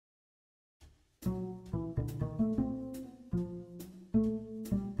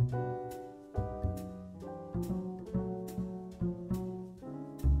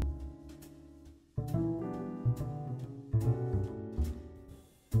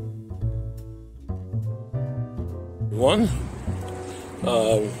everyone.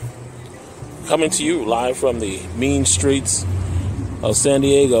 Coming to you live from the mean streets of San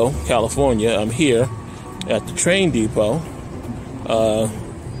Diego, California. I'm here at the train depot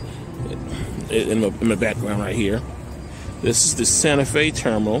in my background right here. This is the Santa Fe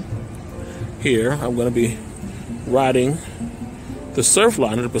terminal. Here, I'm going to be riding the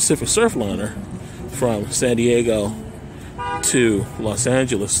Surfliner, the Pacific Surfliner, from San Diego to Los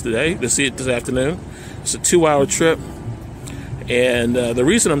Angeles this afternoon. It's a 2-hour trip, and the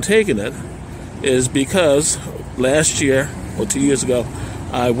reason I'm taking it is because last year or 2 years ago,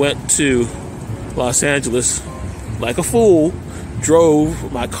 I went to Los Angeles like a fool,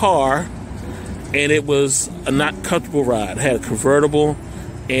 drove my car, and it was a not comfortable ride. I had a convertible,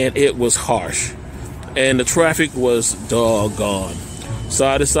 and it was harsh, and the traffic was doggone. So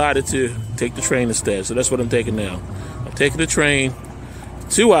I decided to take the train instead. So that's what I'm taking now. I'm taking the train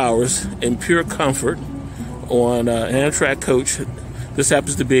 2 hours in pure comfort on an Amtrak coach. This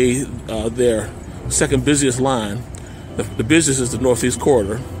happens to be their second busiest line. The busiest is the Northeast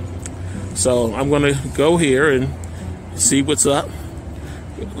Corridor. So I'm going to go here and see what's up.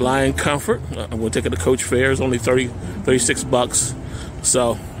 Lie in comfort. I'm going to take the coach fare. It's only $36.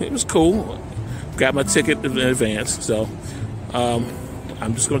 So it was cool. Got my ticket in advance. So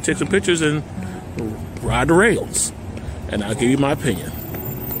I'm just going to take some pictures and ride the rails, and I'll give you my opinion.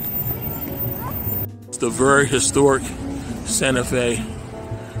 It's the very historic Santa Fe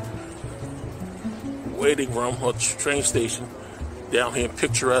waiting room or train station down here in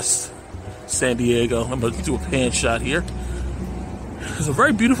picturesque San Diego. I'm going to do a pan shot here. It's a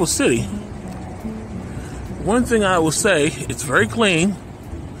very beautiful city. One thing I will say, it's very clean,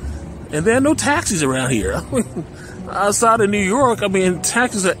 and there are no taxis around here. Outside of New York, I mean,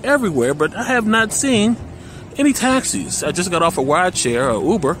 taxis are everywhere, but I have not seen any taxis. I just got off a rideshare or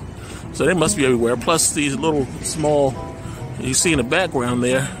Uber, so they must be everywhere. Plus these little small, you see in the background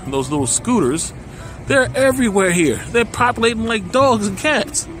there, those little scooters, they're everywhere here. They're populating like dogs and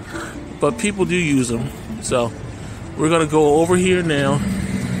cats, but people do use them. So we're going to go over here now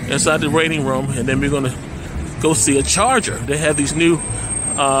inside the waiting room, and then we're going to go see a charger. They have these new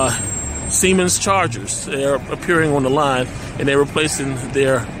Siemens chargers. They're appearing on the line, and they're replacing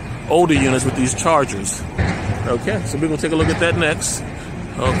their older units with these chargers. Okay, so we're going to take a look at that next.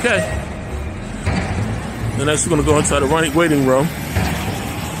 Okay. The next we're going to go inside the waiting room.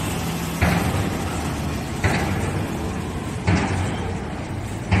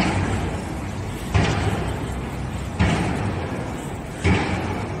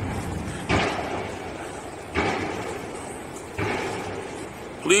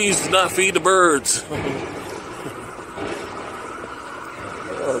 Please do not feed the birds.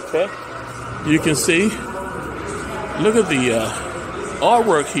 Okay. You can see, look at the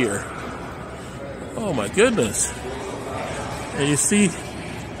artwork here. Oh my goodness. And you see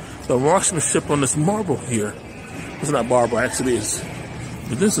the marksmanship on this marble here. It's not marble, actually is.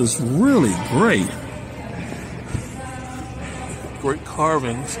 But this is really great. Great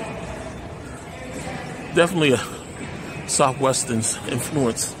carvings. Definitely a Southwestern's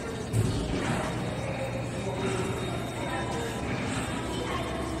influence.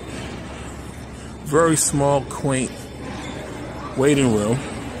 Very small, quaint waiting room.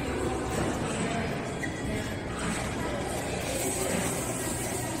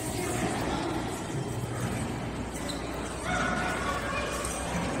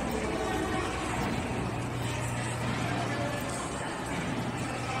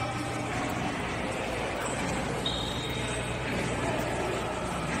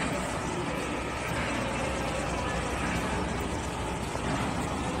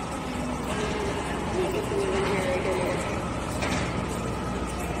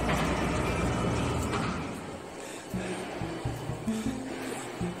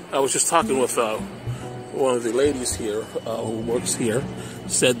 I was just talking with one of the ladies here who works here,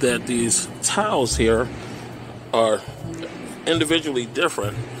 said that these tiles here are individually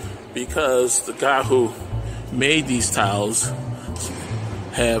different because the guy who made these tiles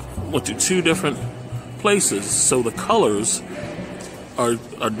went to 2 different places, so the colors are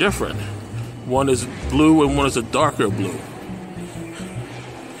different. One is blue and one is a darker blue.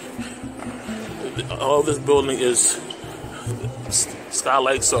 All this building is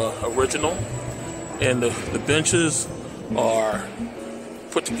skylights are original, and the benches are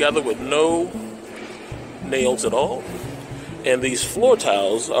put together with no nails at all, and these floor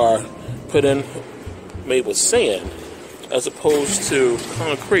tiles are put in made with sand as opposed to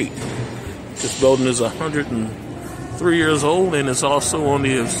concrete. This building is 103 years old, and it's also on the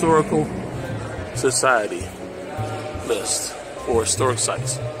Historical Society list for historic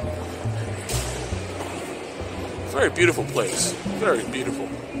sites. Very beautiful place. Very beautiful.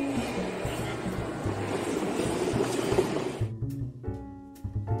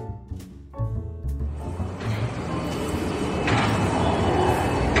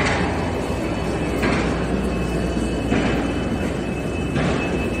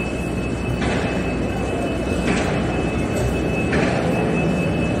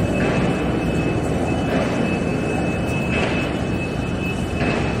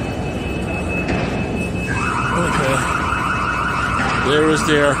 There is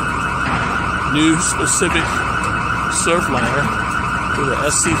their new specific surf liner with the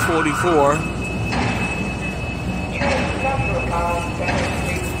SC44.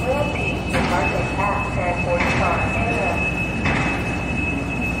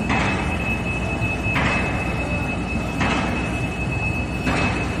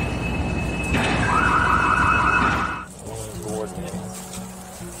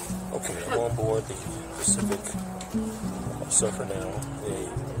 Okay, I'm on board the Pacific Surfer now.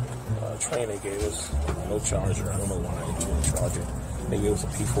 The trainer gave us no charger. I don't know why they didn't charge it. They gave us a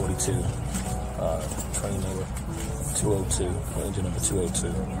P42 train number 202, engine number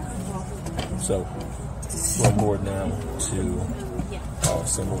 202. So we're on board now to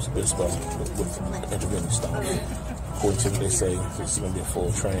San Luis Obispo with intermittent stops. According to what they say, this is going to be a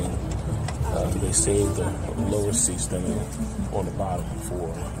full train. They saved the lower seats than on the bottom for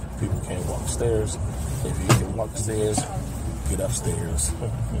people who can't walk stairs. If you can walk stairs, get upstairs.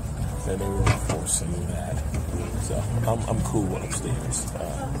 And they were enforcing that. So I'm cool with upstairs.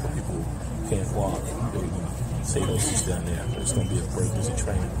 For people who can't walk, they save those seats down there. It's going to be a very busy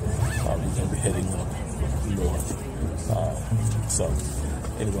train. We're going to be heading up north. So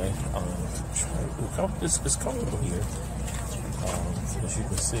anyway, it's comfortable here. As you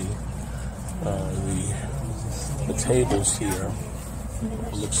can see, the tables here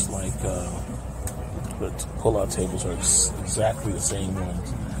looks like the pull-out tables are exactly the same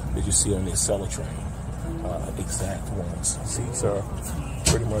ones that you see on the Acela train. Exact ones. Seats are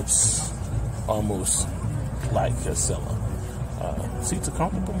pretty much almost like Acela. Seats are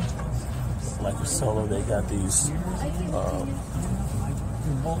comfortable. Like Acela, they got these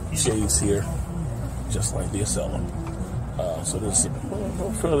shades here, just like the Acela. So this is a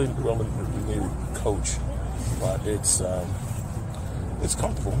fairly new coach, but it's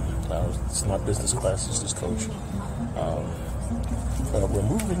comfortable. It's not business class, it's just coach. We're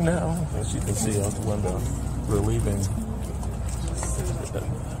moving now, as you can see out the window. We're leaving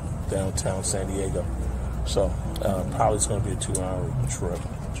downtown San Diego. So probably it's going to be a 2-hour trip.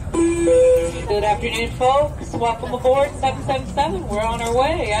 Good afternoon, folks. Welcome aboard 777. We're on our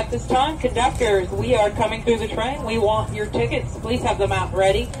way. At this time, conductors, we are coming through the train. We want your tickets. Please have them out and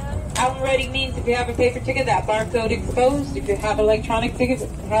ready. Out and ready means if you have a paper ticket, that barcode exposed. If you have electronic tickets,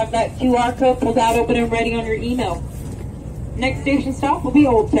 have that QR code pulled out, open and ready on your email. Next station stop will be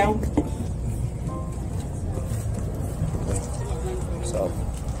Old Town. So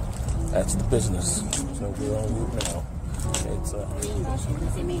that's the business. So we're en route now. It's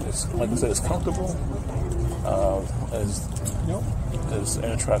like I said, it's comfortable. As you know, as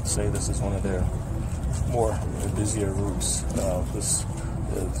Amtrak say, this is one of their more busier routes. This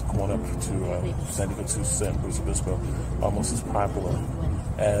is going up to San Diego to San Luis Obispo, almost as popular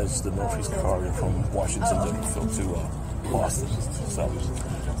as the Northeast Corridor from Washington to Boston. So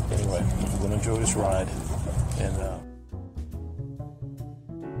anyway, we're going to enjoy this ride and.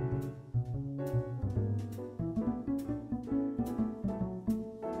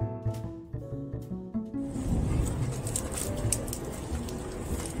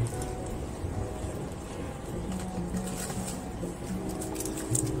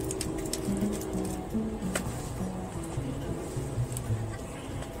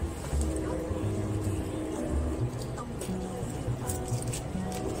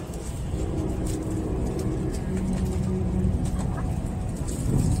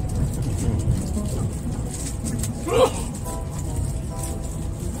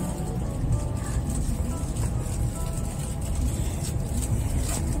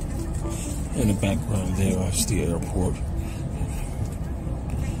 In the background there, that's the airport.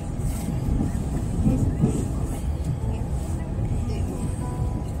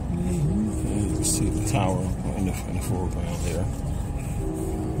 And you can see the tower in the foreground there.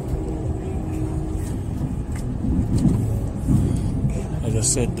 As I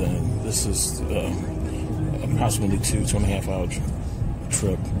said, this is approximately 2.5 hour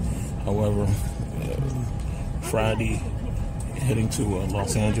trip. However, Friday heading to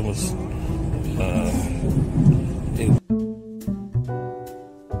Los Angeles.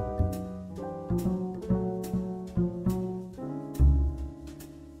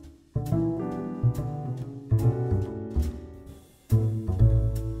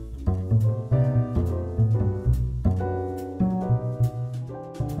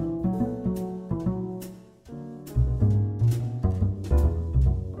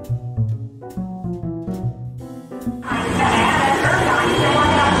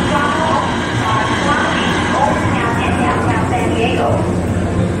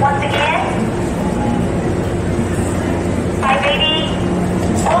 Once again, 580,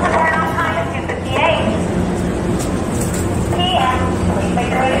 hold the board on time at 2:58 p.m. Please make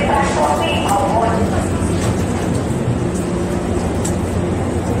your way to track 12B, all aboard.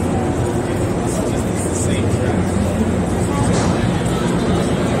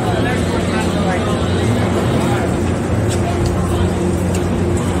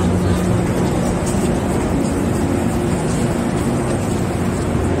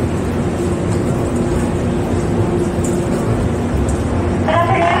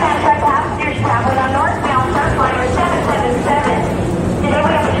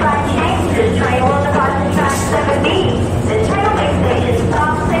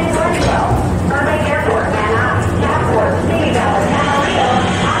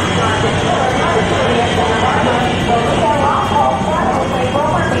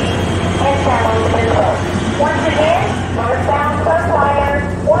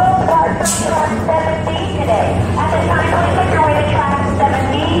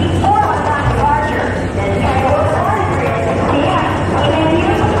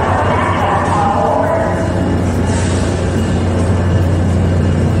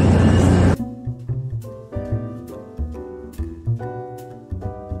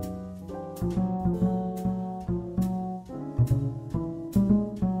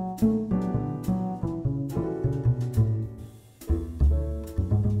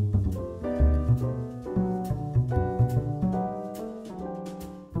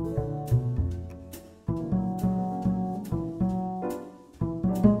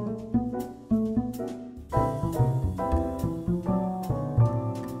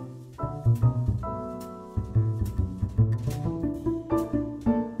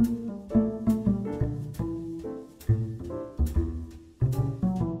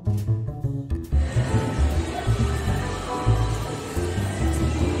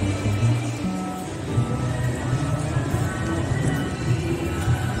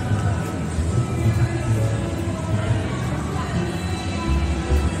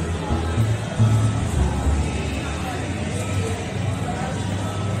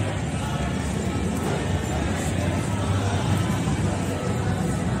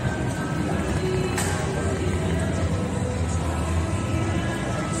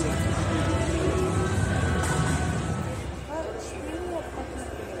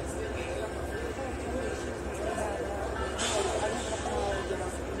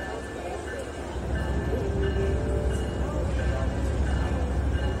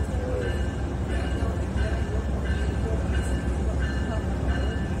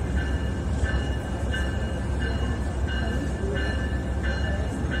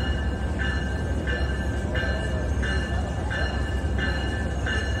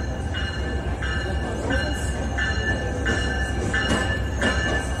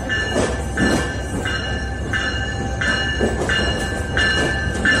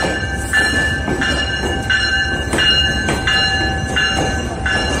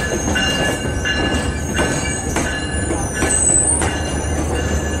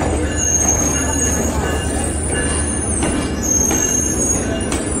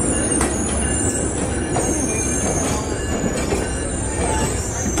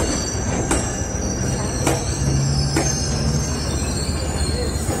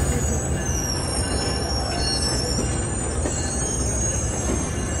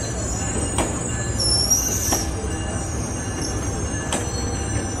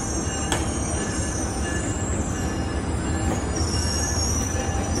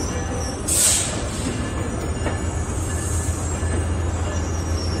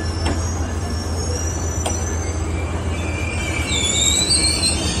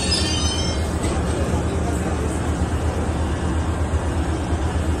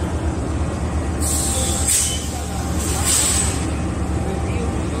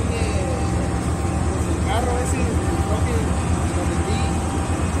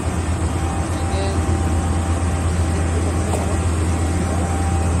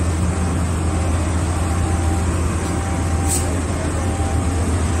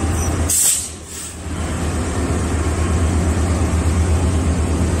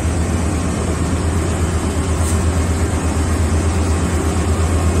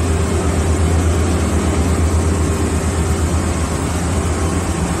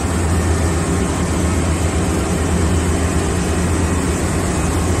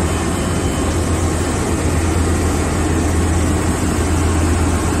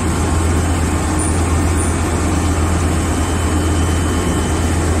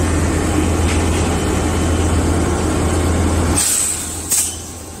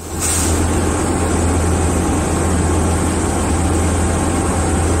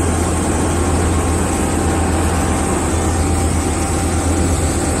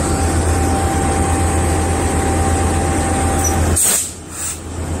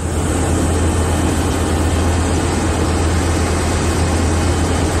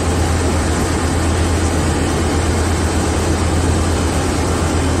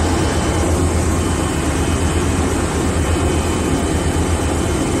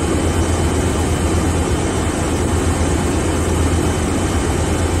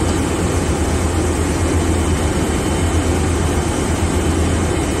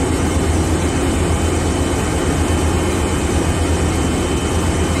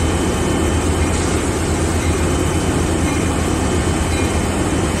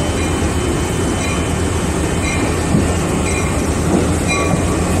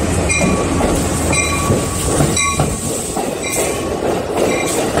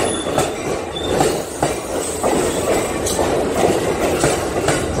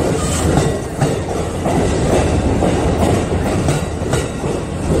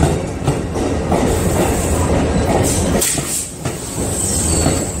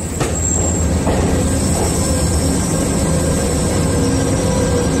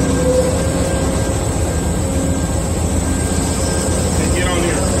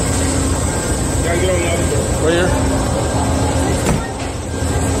 Right here.